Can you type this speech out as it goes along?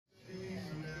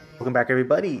Welcome back,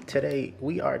 everybody. Today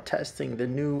we are testing the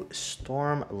new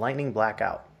Storm Lightning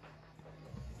Blackout.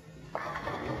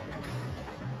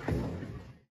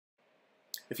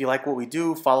 If you like what we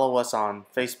do, follow us on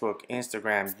Facebook,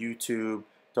 Instagram, YouTube.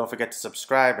 Don't forget to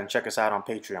subscribe and check us out on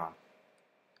Patreon.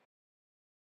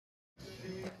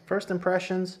 First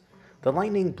impressions, the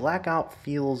Lightning Blackout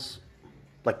feels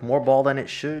like more ball than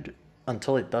it should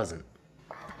until it doesn't.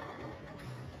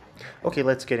 Okay,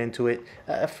 let's get into it.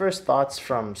 First thoughts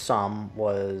from some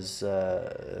was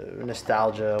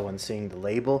nostalgia when seeing the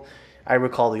label. I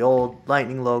recall the old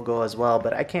Lightning logo as well,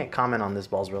 but I can't comment on this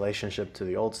ball's relationship to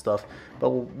the old stuff. But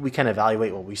we can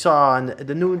evaluate what we saw, and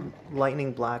the new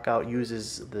Lightning Blackout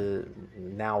uses the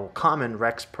now common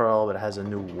Rex Pearl, but it has a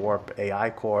new Warp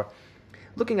AI core.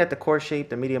 Looking at the core shape,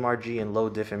 the medium RG and low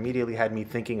diff immediately had me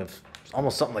thinking of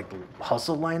almost something like the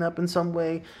Hustle lineup in some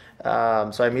way.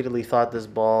 So I immediately thought this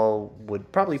ball would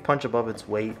probably punch above its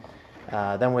weight.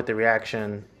 Then with the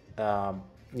reaction,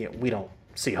 we don't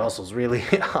see Hustles really.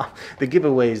 The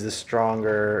giveaway is the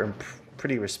stronger and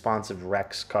pretty responsive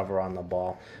Rex cover on the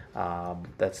ball.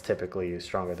 That's typically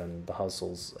stronger than the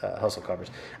hustle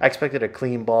covers. I expected a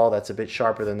clean ball that's a bit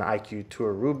sharper than the IQ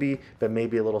Tour Ruby, but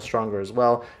maybe a little stronger as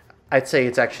well. I'd say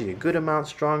it's actually a good amount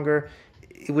stronger.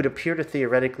 It would appear to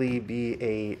theoretically be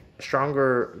a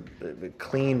stronger,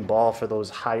 clean ball for those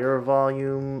higher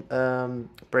volume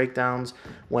breakdowns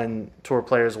when tour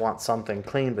players want something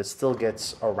clean but still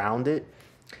gets around it.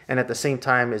 And at the same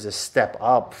time is a step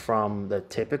up from the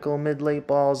typical mid-late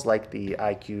balls like the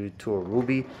IQ Tour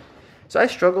Ruby. So I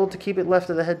struggled to keep it left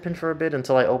of the head pin for a bit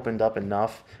until I opened up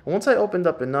enough. And once I opened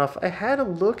up enough, I had a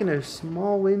look in a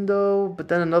small window, but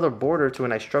then another board or two,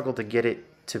 and I struggled to get it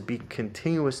to be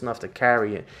continuous enough to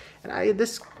carry it. And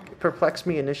this perplexed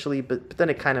me initially, but then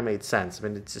it kind of made sense. I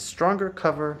mean, it's a stronger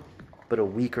cover, but a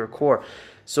weaker core.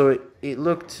 So it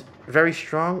looked very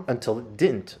strong until it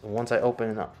didn't. Once I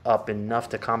opened up enough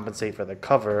to compensate for the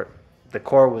cover, the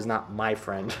core was not my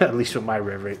friend, at least with my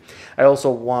rev rate. I also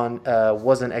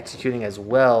wasn't executing as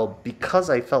well because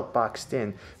I felt boxed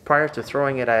in. Prior to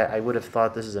throwing it, I would have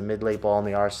thought this is a mid-late ball in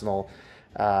the arsenal,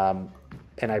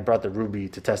 and I brought the Ruby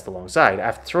to test alongside.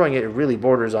 After throwing it, it really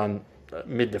borders on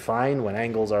mid-define when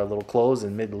angles are a little closed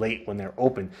and mid-late when they're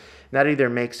open. That either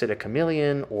makes it a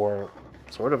chameleon or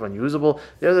sort of unusable.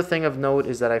 The other thing of note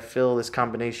is that I feel this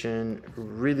combination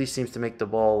really seems to make the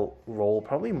ball roll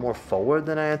probably more forward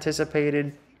than I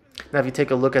anticipated. Now, if you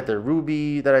take a look at the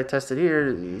Ruby that I tested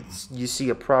here, you see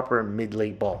a proper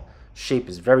mid-late ball. Shape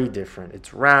is very different.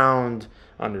 It's round,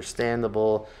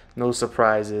 understandable, no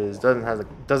surprises, doesn't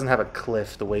have a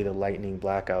cliff the way the Lightning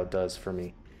Blackout does for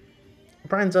me.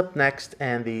 Brian's up next,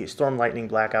 and the Storm Lightning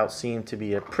Blackout seemed to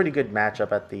be a pretty good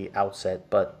matchup at the outset,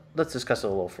 but let's discuss it a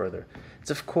little further.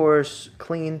 It's of course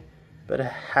clean, but it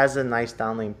has a nice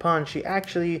downlane punch. He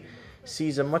actually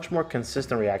sees a much more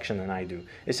consistent reaction than I do.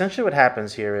 Essentially what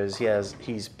happens here is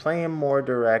he's playing more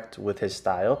direct with his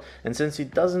style, and since he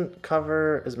doesn't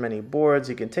cover as many boards,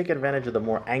 he can take advantage of the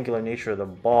more angular nature of the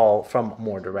ball from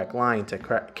more direct line to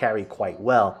carry quite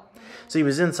well. So he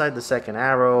was inside the second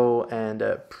arrow, and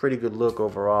a pretty good look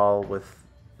overall with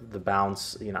the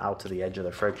bounce, out to the edge of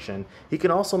the friction. He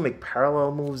can also make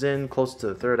parallel moves in close to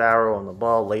the third arrow on the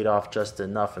ball, laid off just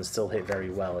enough and still hit very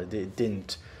well. It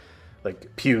didn't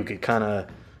like puke. It kind of,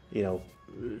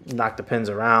 knocked the pins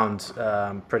around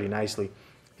pretty nicely.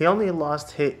 He only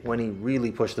lost hit when he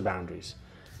really pushed the boundaries.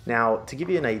 Now, to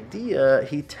give you an idea,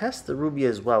 he tests the Ruby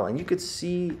as well, and you could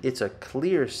see it's a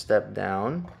clear step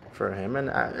down for him, and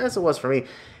as it was for me.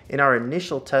 In our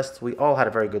initial tests, we all had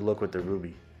a very good look with the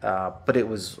Ruby. But it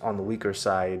was on the weaker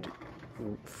side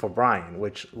for Brian,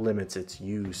 which limits its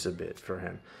use a bit for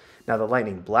him. Now, the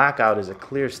Lightning Blackout is a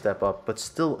clear step up, but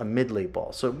still a mid-late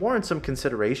ball. So it warrants some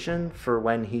consideration for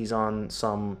when he's on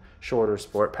some shorter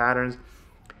sport patterns.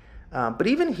 But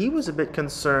even he was a bit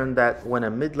concerned that when a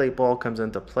mid-late ball comes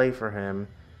into play for him,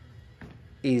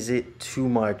 is it too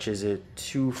much? Is it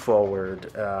too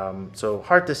forward? So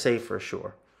hard to say for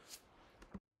sure.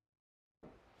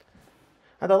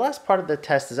 Now, the last part of the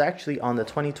test is actually on the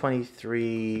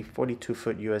 2023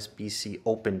 42-foot USBC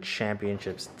Open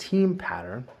Championships team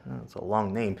pattern. It's a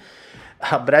long name.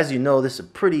 But as you know, this is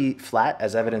pretty flat,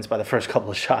 as evidenced by the first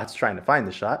couple of shots trying to find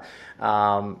the shot.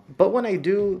 But when I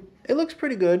do, it looks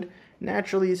pretty good.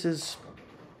 Naturally, this is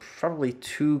probably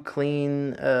too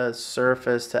clean a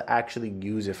surface to actually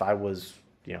use if I was,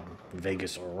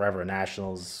 Vegas or wherever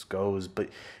Nationals goes. But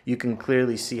you can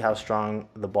clearly see how strong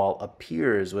the ball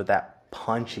appears with that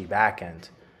punchy back end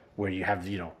where you have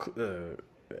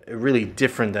really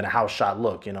different than a house shot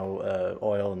look,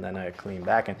 oil and then a clean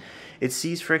back. And it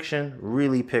sees friction,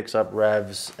 really picks up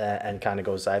revs, and kind of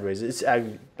goes sideways.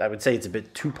 I would say it's a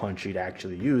bit too punchy to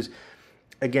actually use.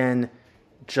 Again,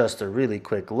 just a really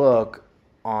quick look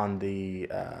on the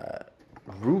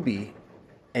Ruby,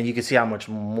 and you can see how much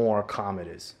more calm it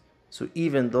is. So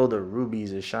even though the Ruby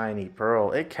is a shiny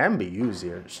pearl, it can be used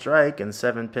here. Strike and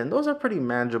 7-pin, those are pretty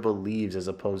manageable leaves as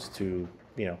opposed to,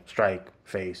 strike,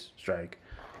 face, strike.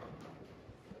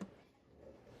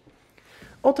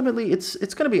 Ultimately, it's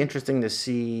going to be interesting to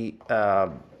see,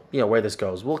 where this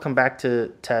goes. We'll come back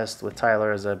to test with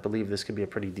Tyler, as I believe this could be a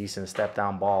pretty decent step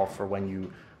down ball for when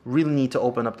you really need to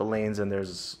open up the lanes and there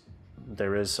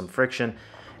is some friction.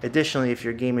 Additionally, if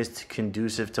your game is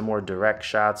conducive to more direct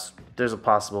shots, there's a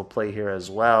possible play here as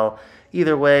well.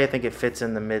 Either way, I think it fits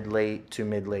in the mid-late to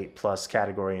mid-late plus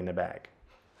category in the bag.